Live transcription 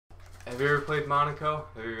Have you ever played Monaco?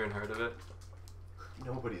 Have you even heard of it?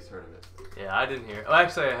 Nobody's heard of it. Yeah, I didn't hear it. Well,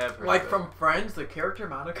 actually, I have heard Like of from it. Friends, the character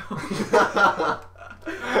Monaco.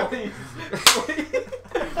 Please.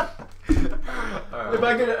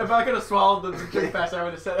 Right. If I could have swallowed the drink fast, I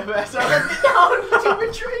would have said it fast. I was like, get down,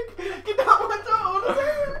 stupid drink. Get down my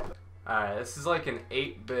throat. Alright, this is like an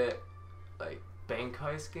 8-bit like bank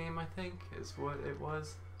heist game, I think, is what it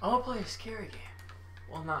was. I want to play a scary game.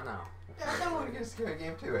 Well, not now. Yeah, I kind of want to get a scary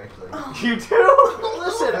game too, actually. You do?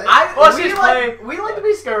 Listen, Let's just play. We like to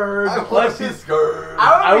be scared. I want to be scared.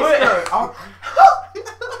 I would- would be scared.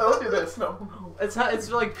 I'll do this. No. It's not. It's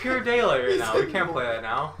like pure daylight right now. We can't play that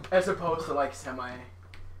now. As opposed to like semi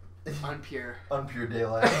unpure. Unpure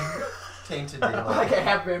daylight. Tainted daylight. Like a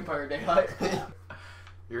half vampire daylight.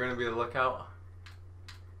 You're gonna be the lookout.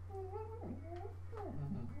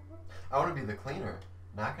 I want to be the cleaner,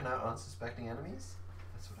 knocking out unsuspecting enemies.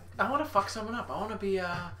 That's what I do. I want to fuck someone up. I want to be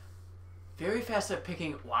very fast at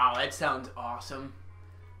picking. Wow, that sounds awesome.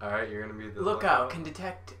 All right, you're gonna be the Lookout can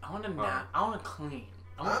detect. I want to not. I want to clean.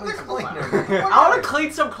 I want I'm to the clean some cleaner. clothes. I want to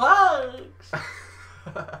clean some clothes.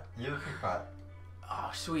 You're the pickpot.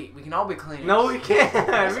 Oh, sweet. We can all be cleaners. No, we can't. We I'm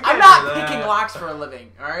can't not do that. picking locks for a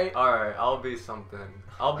living. All right. All right, I'll be something.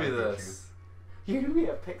 I'll be I get this. You're gonna be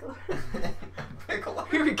a pickler. Pickle.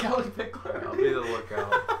 You're gonna be Kelly Pickler. I'll be the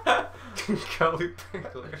lookout. Kelly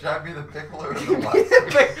Pickler. Should I be the pickler or the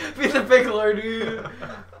locksmith? Be the pickler, dude.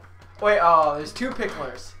 Wait, oh, there's two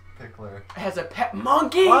picklers. Pickler. It has a pet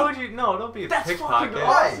monkey. Why would you? No, don't be a That's pickpocket. fucking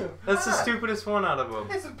awesome. That's the Why? stupidest one out of them.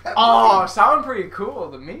 It's a pet Oh, monkey. sound pretty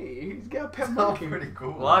cool to me. He's got a pet Sounds monkey. pretty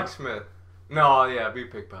cool. Locksmith. No, yeah, be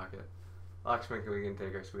pickpocket. Locksmith, we can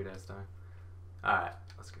take our sweet ass time. All right,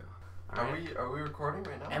 let's go. All right. Are we recording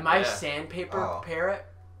right now? Am I Yeah. sandpaper Oh. parrot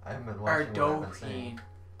I haven't been or watching what I've been saying.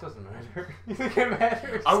 dopamine? Doesn't matter. You think it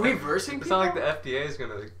matters? Are we versing It's people? not like the FDA is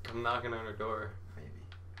gonna come knocking on our door. Maybe.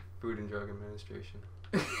 Food and Drug Administration.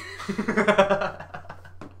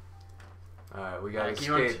 Alright, we gotta Like,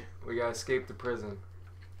 you want escape. We gotta escape the prison.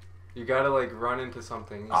 You gotta like run into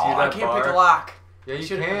something. You see Oh, that I can't bar? pick a lock. Yeah, you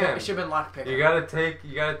Should've- can. It should have been lock picker. You gotta take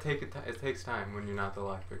it takes time when you're not the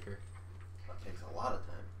lock picker. That takes a lot of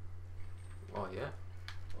time. Well, yeah.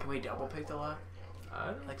 Can we double pick the lock? I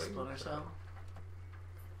don't Like think Splinter so. Cell?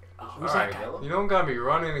 Oh, who's Alright, that guy? you don't gotta be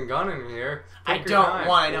running and gunning here. I Take your don't time.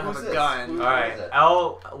 want. I don't Who's have a this? gun. Who- Alright, is it?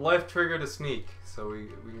 L left trigger to sneak, so we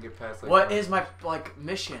can get past like. What is my like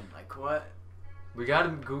mission? Like what? We gotta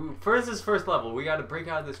go. First is first level. We gotta break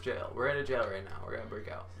out of this jail. We're at a jail right now. We're gonna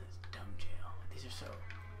break out. This is dumb jail. These are so.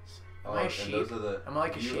 Oh, Am I a and sheep? those are the Am I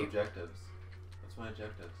like a new sheep? objectives. What's my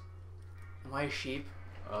objectives? Am I a sheep?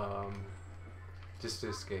 Just to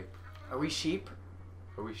escape. Are we sheep?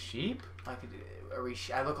 Are we sheep? Like, are we?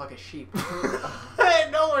 I look like a sheep.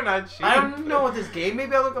 No, we're not sheep. I don't know what this game.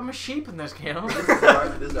 Maybe I'm a sheep in this game.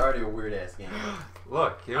 This is already a weird ass game.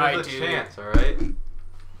 Look, give Alright, us a dude. chance, alright?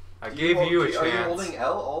 I gave you a Are you chance. holding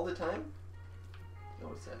L all the time? No,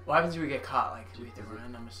 what's that? What happens if we get caught? Like, do we have to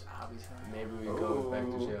run? I'm just obviously. Maybe we go back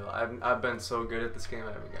to Oh. jail. I've been so good at this game,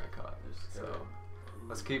 I haven't got caught. So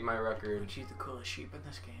let's keep my record. Aren't you the coolest sheep in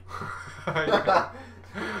this game?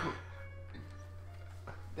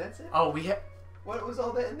 That's it. Oh, we have. What was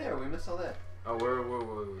all that in there? We missed all that. Oh, where?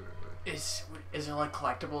 Is there like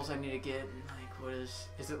collectibles I need to get? And like, what is?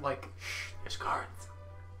 Is it like? Shh, there's guards.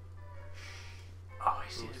 Oh, I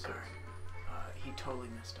see the guard. He totally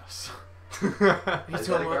missed us. He's Is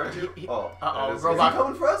that a guard too? Oh. Uh That oh, is- Is he robot.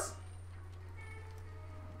 coming for us?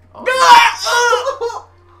 Ah!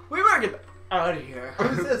 We better get out of here.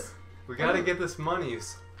 Who's this? We gotta get this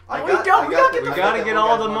monies. No, we don't. We gotta get We I gotta get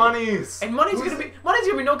all the monies. And money's Who's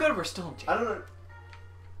gonna be no good if we're still in I jail.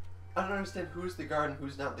 don't understand who's the guard and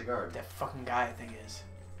who's not the guard. That fucking guy I think is.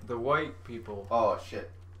 The white people. Oh shit.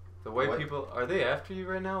 The white What? people. Are they after you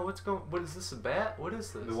right now? What's going? What is this? A bat? What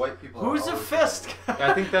is this? The white people. Who's are the always fist?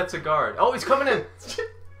 I think that's a guard. Oh, he's coming in.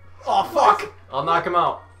 Oh fuck! I'll knock him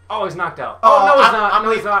out. Oh, he's knocked out. Oh, Oh, no, he's I'm- not. I'm No,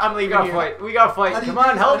 he's leaving- not. I'm leaving We gotta you. fight. We gotta fight. How do you Come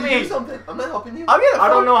on, do- help how do you me. do something? I'm not helping you. I'm gonna. I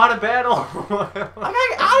don't know how to battle. I gotta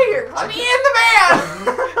get out of here. Let me in the van.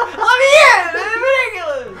 Let me in. This is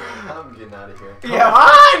ridiculous. I'm getting out of here. Come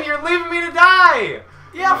on, you're leaving me to die.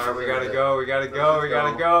 Yeah. Alright, we gotta go. We gotta go. We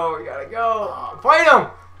gotta go. We gotta go. Fight him.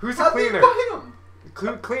 Who's the How do you cleaner? fight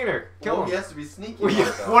him? Cleaner. Kill Well, him. he has to be sneaky. We-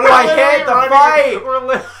 about that. What do I hit to fight? We're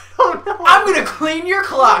li- oh no. I'm gonna clean your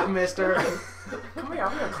clock, mister. Come here.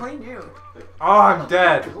 I'm gonna clean you. Oh, I'm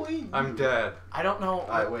dead. Clean. I'm dead. I don't know.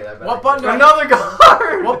 Alright, wait. I better. What button do I Another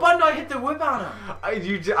guard. What button do I hit the whip on him? I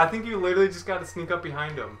think you literally just gotta sneak up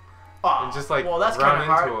behind him Oh, and just like well, that's run kind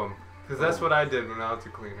into of hard. him. Because that's what I did when I was a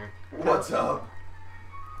cleaner. What's up?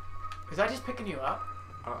 Is I just picking you up?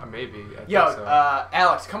 Maybe. I Yo, think so.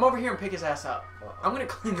 Alex, come over here and pick his ass up. I'm gonna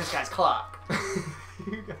clean this guy's clock.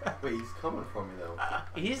 Wait, he's coming for me though.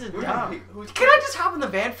 He's a Who- dumb. who's- Can I just hop in the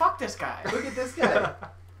van? Fuck this guy. Look at this guy.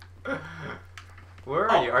 Where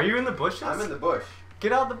are you? Are you in the bushes? I'm in the bush.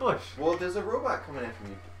 Get out of the bush. Well, there's a robot coming after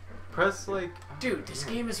me. Press like. Dude, this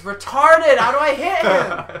game is retarded. How do I hit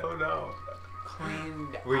him? I don't know.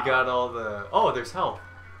 Cleaned We out. got all the. Oh, there's health.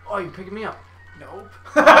 Oh, you're picking me up. Nope.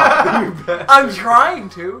 You bastard. I'm trying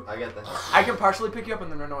to. I got the help. I can partially pick you up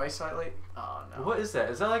and then run away slightly. Oh no. What is that?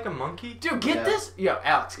 Is that like a monkey? Dude, get Yeah. this. Yo,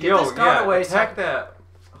 Alex, get this guard yeah, away. attack that.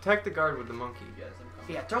 Attack the guard with the monkey. Yes, I'm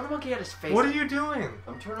coming. Yeah, throw the monkey at his face. What are you doing?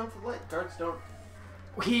 I'm turning off the light. Guards don't.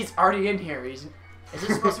 He's already in here. Is it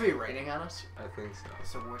supposed to be raining on us? I think so.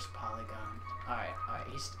 It's the worst polygon. Alright.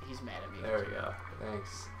 He's mad at me. There we go.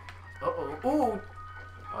 Thanks. Ooh.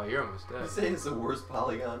 Oh, you're almost dead. You say it's the worst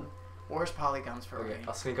polygon? Worst polygons for Okay, rain.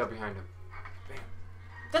 I'll sneak up behind him.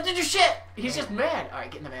 That did your shit! He's just mad.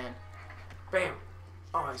 Alright, get in the van. Bam.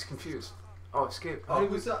 Oh, he's confused. Oh, escape. Oh,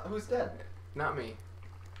 who's dead? Not me.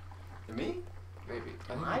 Me? Maybe.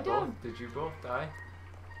 Am think I you dead? both- Did you both die?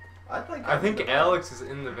 I I think Alex is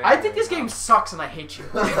in the van. I think this game sucks and I hate you.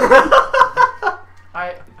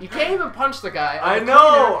 You can't even punch the guy. I I'm a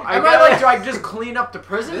know, cleaner. I Do I just clean up the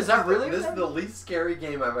prison? Is that really? This is the least scary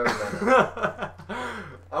game I've ever been in.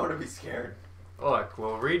 I want to be scared. Look,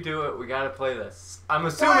 we'll redo it. We gotta play this. I'm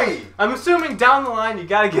Why? assuming down the line you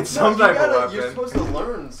gotta get some type of weapon. You're supposed to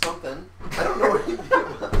learn something. I don't know what you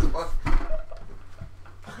do.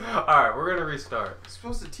 Alright, we're gonna restart. I'm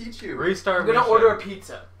supposed to teach you. Restart. I'm gonna mission. order a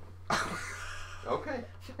pizza. Okay.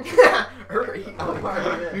 Hurry.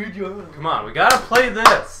 Come on, we gotta play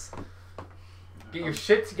this. Get your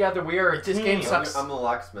shit together. We are a This team. game sucks. I'm a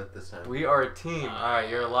locksmith this time. We are a team. Alright,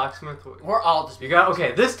 you're a locksmith. We're all just. You got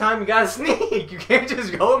okay. This time you gotta sneak. You can't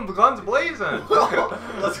just go in guns blazing. Well,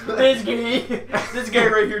 let's This guy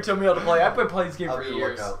right here told me how to play. I've been playing this game I'll for be the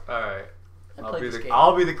years. lookout. All right. I played this game.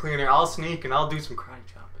 I'll be the cleaner. I'll sneak and I'll do some karate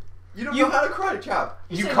chopping. You don't know how to karate chop.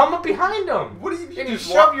 You said- come up behind him. What do you And you just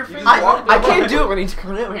shove walk- your you finger. just walk I by can't him? do it when he's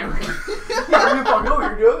coming at me. You fucking know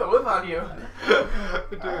what you're doing. I whip on you.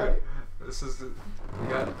 Dude, Alright. this is. You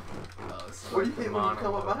got. What do you think when you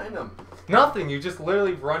come up behind him? Nothing. You just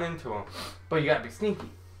literally run into him, but you gotta be sneaky.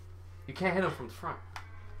 You can't hit him from the front.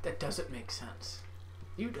 That doesn't make sense.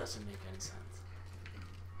 You doesn't make any sense.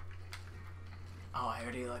 Oh, I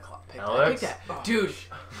already picked Alex? that. Dude,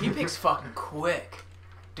 he picks fucking quick.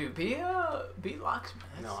 Dude, be locksmith.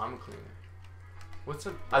 No, I'm a cleaner. What's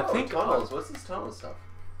up? I Oh, think. tunnels. What's this tunnel stuff?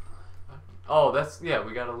 Oh, that's yeah.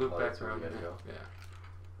 We gotta loop Oh, back that's where around. we gotta go. Yeah.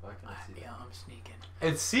 Why can't I see that? Yeah, I'm sneaking.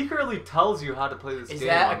 It secretly tells you how to play this game. Is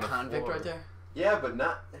that on a the convict floor. right there? Yeah, but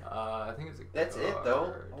not. I think it's a. That's it though.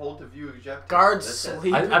 guard. Hold to view objectives. Guards That's it.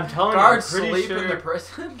 sleep. I'm telling you, Guards I'm pretty sleep sure. in the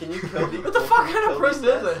prison. Can you kill these? What the fuck kind of prison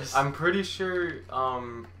is this? I'm pretty sure.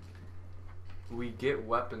 We get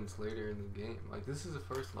weapons later in the game. Like this is the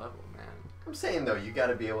first level, man. I'm saying though, you got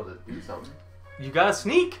to be able to do something. You gotta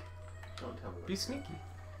sneak. Don't tell me. Be sneaky.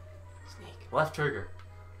 Sneak. Left trigger.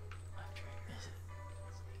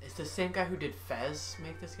 Is the same guy who did Fez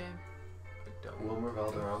make this game? I don't. Wilmer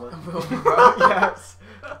Valderrama. Yes.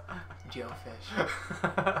 Joe Fish.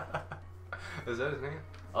 Is that his name?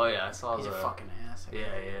 Oh yeah, I saw He's the. a fucking ass. Yeah,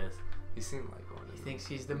 he is. He seemed like one. He thinks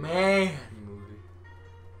he's the man. Movie.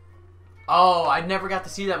 Oh, I never got to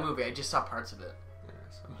see that movie. I just saw parts of it. Yeah,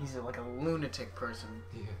 so. He's like a lunatic person.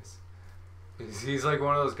 He is. He's like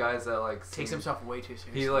one of those guys that like Takes himself way too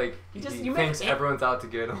seriously. He like You he make thinks it- everyone's out to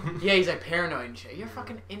get him. Yeah, he's like paranoid and shit. You're a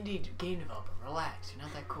fucking indie game developer. Relax. You're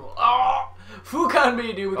not that cool. Oh, Fukan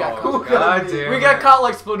me, dude. We got Oh, caught. God damn We got it. caught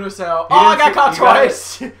like Splinter Cell. He Oh, I didn't got see-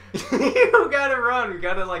 caught you twice. You gotta run. We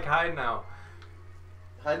gotta like hide now.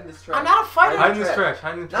 Hide in this trash. I'm not a fighter. Hide in this trash.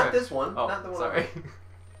 Hide in the trash. Not this one. Oh, Not the one. sorry.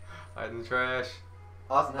 Hide in the trash.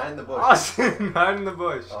 Austin, hide in the bush. Austin, hide in the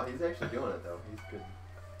bush. Oh, he's actually doing it though. He's good.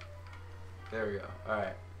 There we go. All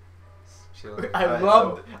right. Chilling. I Alright,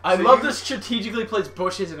 love so you- to strategically place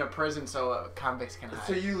bushes in a prison so convicts can hide.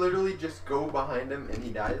 So you literally just go behind him and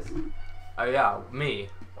he dies? Yeah, me.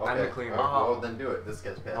 I'm the Okay. cleaner. Alright, Oh. well then do it. This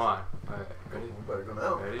gets past. Come on. All right. Ready? We better go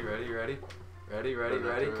now. Ready. Better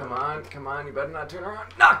not turn Come around. on. Come on. You better not turn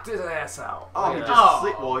around. Knocked his ass out. Oh, he Yeah. just Oh.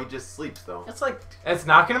 sleep. Well, he just sleeps though. That's like It's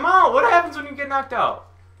knocking him out. What happens when you get knocked out?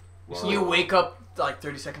 Well, you wake up like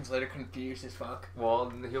 30 seconds later confused as fuck. Well,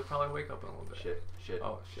 he'll probably wake up in a little bit. Shit.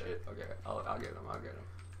 Oh shit. Okay. I'll get him.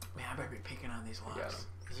 Man, I better be picking on these got locks. him.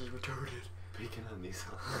 This is retarded. Picking on these.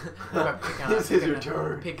 This is your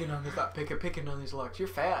turn. Picking on this lock. Picking on these locks. You're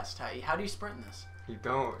fast. How do you sprint in this? You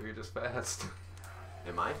don't. You're just fast.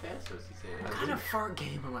 Am I fast or is he saying? What kind of fart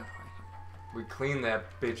game am I playing? We cleaned that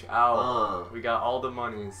bitch out. We got all the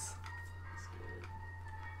monies. That's good.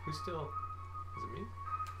 Who's still? Is it me?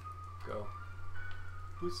 Go.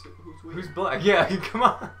 Who's waiting? Who's black? Yeah, come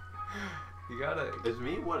on. You gotta. It's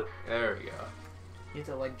me? What? There we go. You have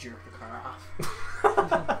to like jerk the car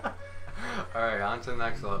off. Alright, on to the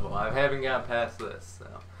next level. I haven't got past this, so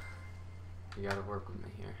you gotta work with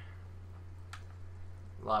me here.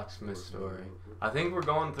 Locksmith story. I think we're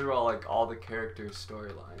going through all the characters'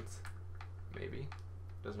 storylines. Maybe.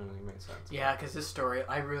 Doesn't really make sense. Yeah, because this story,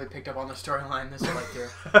 I really picked up on the storyline this right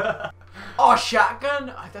there. Oh,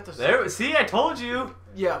 shotgun! I thought this was There. See, I told you.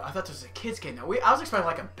 Yeah, I thought this was a kid's game. Though. I was expecting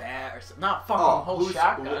like a bat or something. Not fucking a whole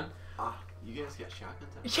shotgun. You guys got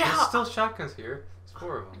shotguns? Yeah. There's still shotguns here. There's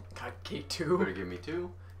 4 of them. Got key 2. Better give me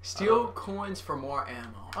 2. Steal coins for more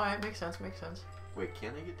ammo. Alright, makes sense, makes sense. Wait,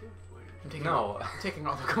 can I get 2? No. I'm taking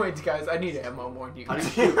all the coins, guys. I need ammo more than you How do you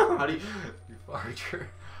guys. shoot? How do you You archer.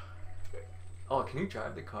 Oh, can you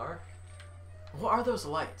drive the car? What are those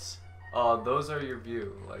lights? Those are your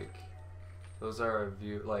view. Those are our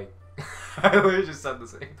view. I literally just said the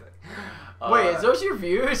same thing. Wait, is those your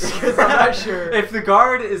views? Because I'm not sure. If the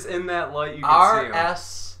guard is in that light, you can see him.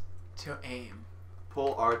 RS to aim.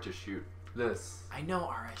 pull R to shoot? This. I know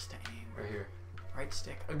RS to aim. Right here. Right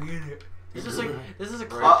stick. I get it. This is a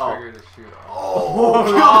Right trigger to shoot. Oh,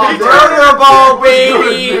 turbo,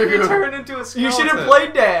 baby! You turned into a skeleton. You should have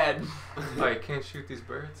played Dad. Oh, you can't shoot these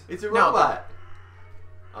birds? It's a No. robot.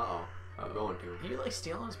 Uh-oh. I'm going to. Are you like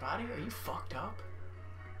stealing his body? Are you fucked up?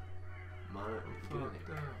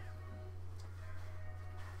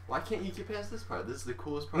 Why can't you get past this part? This is the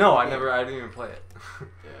coolest part. No, of the game. I didn't even play it.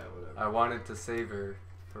 Yeah, whatever. I wanted to save her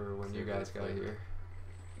for when you Save guys her got flavor. here.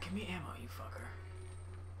 Give me ammo, you fucker.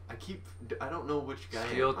 I don't know which guy.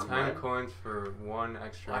 Steal I'm 10 red. coins for 1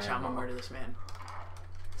 extra Watch out, I'm ammo. gonna murder this man.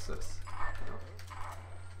 What's this?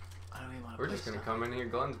 I don't even want to We're just gonna come in here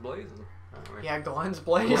guns blazing. aren't we? Yeah, Glenn's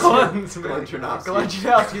blazing. Guns, Glenn man. Chernovsky. Glenn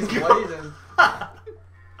Chernovsky's blazing.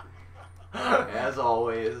 As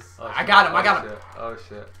always. Oh, I got him, I got him. shit. Oh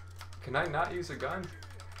shit. Can I not use a gun?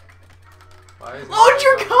 Why is Load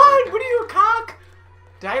your gun! What are you, a cock?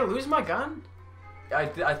 Did I lose my gun? I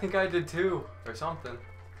think I did too, or something.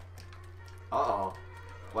 Uh-oh.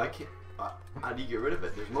 Why can't... how do you get rid of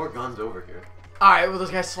it? There's more guns over here. Alright, well, this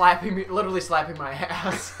guy's slapping me, literally slapping my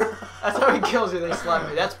ass. That's how he kills you, they slap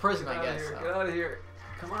me. That's prison, I guess. Get So. out of here.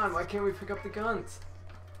 Come on, why can't we pick up the guns?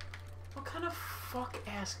 What kind of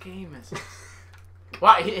fuck-ass game is this?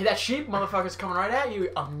 Wow, that sheep motherfucker's coming right at you.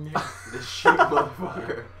 This sheep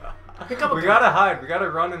motherfucker. Pick up a We gun. gotta hide. We gotta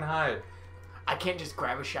run and hide. I can't just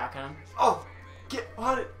grab a shotgun. Oh! Get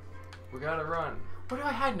on it! We gotta run. Where do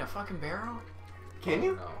I hide, in a fucking barrel? Can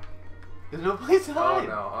you? No. There's no place to Oh hide.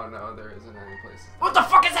 no, oh no, there isn't any place. What the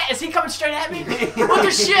fuck is that? Is he coming straight at me? What the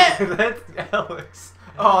shit? That's Alex.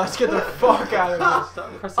 Oh, let's get the fuck out of this. Stop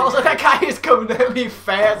pressing I was like, that guy is coming at me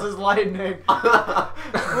fast as lightning. What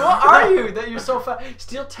are you that you're so fast?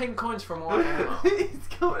 Steal 10 coins for more ammo. He's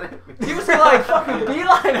coming at me. He was like fucking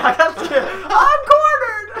beeline. I got scared. I'm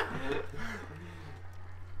cornered.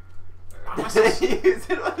 What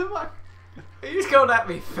the fuck? He's going at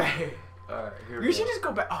me fast. Alright, here we You go. should just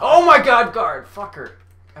go back. Oh my god, guard! Fucker!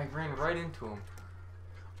 I ran right into him.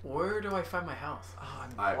 Where do I find my health? Oh,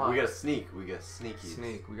 I'm Alright, we blind. gotta sneak. We got sneaky.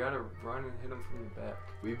 Sneak. We gotta run and hit him from the back.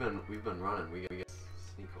 We've been running. We got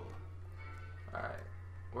sneak over. Alright.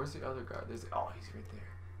 Where's the other guard? Oh, he's right there.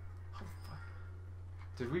 Oh, fuck.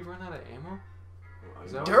 Did we run out of ammo?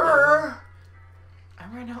 Is that Durr! I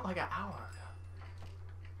ran out like an hour ago.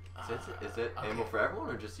 Is it okay. ammo for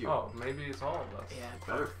everyone or just you? Oh, maybe it's all of us. Yeah. It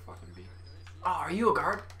better fucking be. Oh, are you a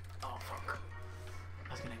guard? Oh, fuck.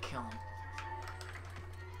 I was gonna kill him.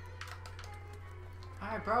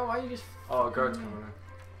 Alright, bro, why you just... Oh, a guard's coming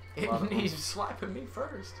in. A lot of them. He's slapping me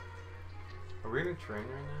first. Are we in a train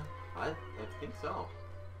right now? I think so.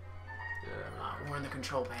 Yeah. We're in the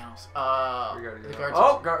control panels. We gotta The get guards out.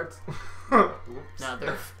 Oh, guards! No,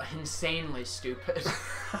 they're insanely stupid.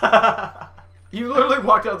 You literally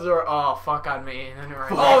walked out the door, oh, fuck on me, and then you're right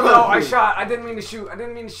Oh back. no, I shot! I didn't mean to shoot! I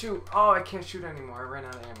didn't mean to shoot! Oh, I can't shoot anymore. I ran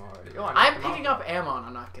out of ammo already. Oh, I'm picking up ammo and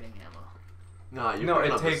I'm not getting ammo. No, you're No,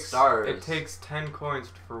 picking it up the takes stars. it takes 10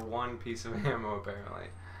 coins for 1 piece of ammo apparently.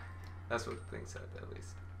 That's what the thing said at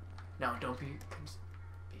least. No, don't be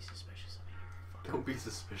suspicious of me. Fuck. Don't be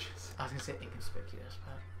suspicious. I was gonna say inconspicuous,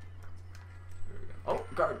 but Here we go.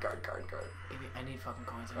 Oh, guard. maybe I need fucking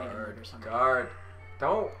coins. I need to murder somebody. Guard.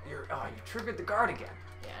 Don't. You triggered the guard again.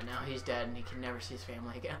 Yeah, now he's dead and he can never see his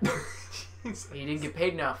family again. He didn't get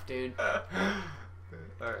paid enough, dude.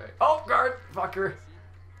 Alright. Oh, guard! Fucker!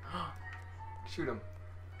 Shoot him.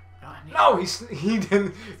 No, he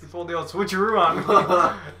didn't. He pulled the old switcheroo on me.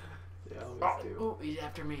 Yeah, Oh, he's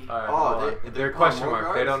after me. Alright, they're question mark.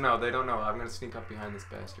 Guards? They don't know. They don't know. I'm gonna sneak up behind this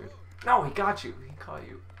bastard. No, he got you. He caught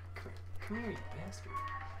you. Come here, you bastard.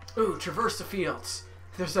 Ooh, traverse the fields.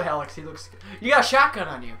 There's Alex. He looks. You got a shotgun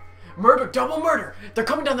on you. Murder, double murder. They're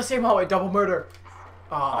coming down the same hallway. Double murder.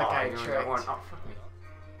 Oh, that guy tricked. Oh, fuck me.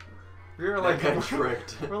 We're like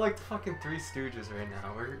tricked. We're like the fucking Three Stooges right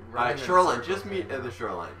now. We're Alright, shoreline. Just meet at the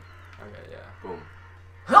shoreline. Okay, yeah. Boom.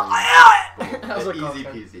 That was like easy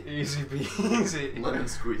peasy. Easy peasy. Lemon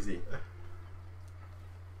squeezy.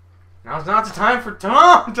 Now's not the time for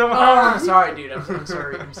Tom. Oh, I'm sorry, dude. I'm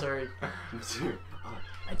sorry. I'm sorry.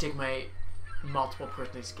 I take my multiple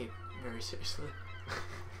person escape very seriously.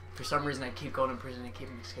 For some reason, I keep going to prison and keep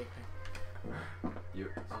escaping.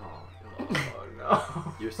 Oh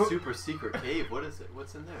no. Your super secret cave. What is it?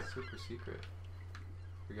 What's in there? Super secret.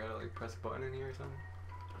 We gotta like press a button in here or something.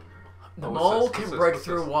 The mole can break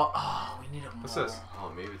through wall. Oh, we need a mole. What's this?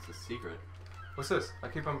 Oh, maybe it's a secret. What's this? I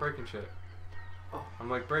keep on breaking shit. Oh, I'm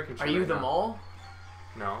like breaking shit. Are you the mole?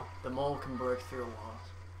 No. The mole can break through walls.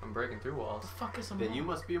 I'm breaking through walls. What the fuck is a mole? Then you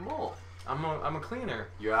must be a mole. I'm a cleaner.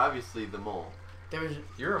 You're obviously the mole.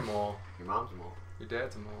 You're a mole. Your mom's a mole. Your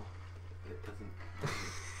dad's a mole. It doesn't.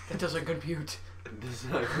 That doesn't compute. Does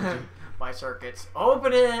not compute. My circuits.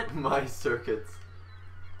 Open it. My circuits.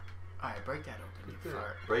 Alright, break that open. You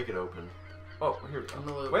fart. Break it open. Oh, here we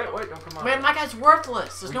go. Wait, don't come on. Man, my guy's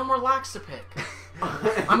worthless. There's no more locks to pick.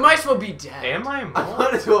 I might as well be dead. Am I a mole? I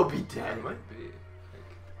might as well be dead. I might be.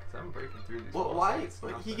 Cause I'm breaking through these Well, walls.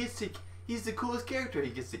 why? He gets to. He's the coolest character.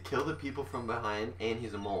 He gets to kill the people from behind, and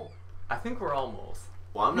he's a mole. I think we're all moles.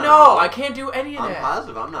 Well, I'm not. No, I can't do any of that. I'm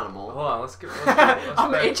positive I'm not a mole. Hold on, let's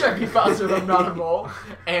I'm HIV positive. I'm not a mole,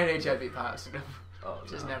 and HIV positive. Oh,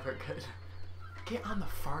 Just never good. Get on the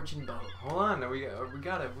fargin boat. Hold on, we had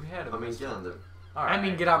a. I mean, get on the. All right. I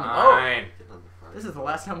mean, get on the boat. Get on the This is the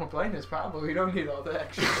last time we're playing this. Probably we don't need all the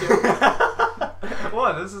extra shit.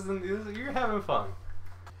 What? You're having fun.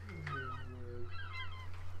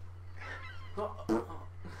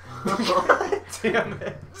 Damn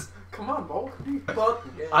it. Come on, Bo.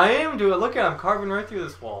 I am doing. Look at I'm carving right through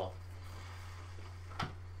this wall.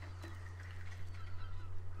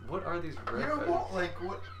 What are these red? Like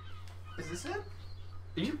what? Is this it?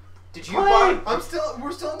 Did you buy?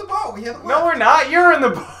 We're still in the boat. We haven't. No, we're not. You're in the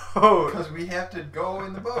boat. Because we have to go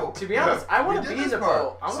in the boat. To be honest, I want to be in the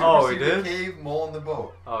boat. We did. Cave, mole in the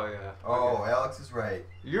boat. Oh yeah. Oh, okay. Alex is right.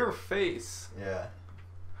 Your face. Yeah.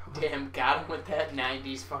 Damn, got him with that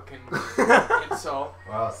 90s fucking insult.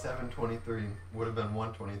 Wow, 7:23 would have been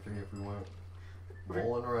 1:23 if we weren't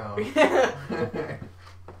rolling around.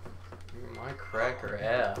 My cracker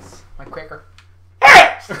ass. My cracker.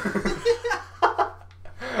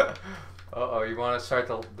 Uh-oh, you want to start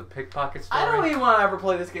the pickpocket story? I don't even want to ever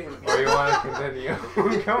play this game again. Or you want to continue?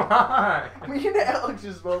 Come on. Me and Alex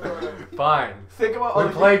just both want to. Fine. Think about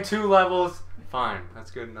we played 2 levels. Fine.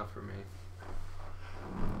 That's good enough for me.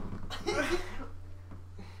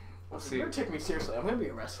 We'll see. You're taking me seriously. I'm going to be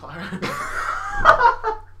a wrestler.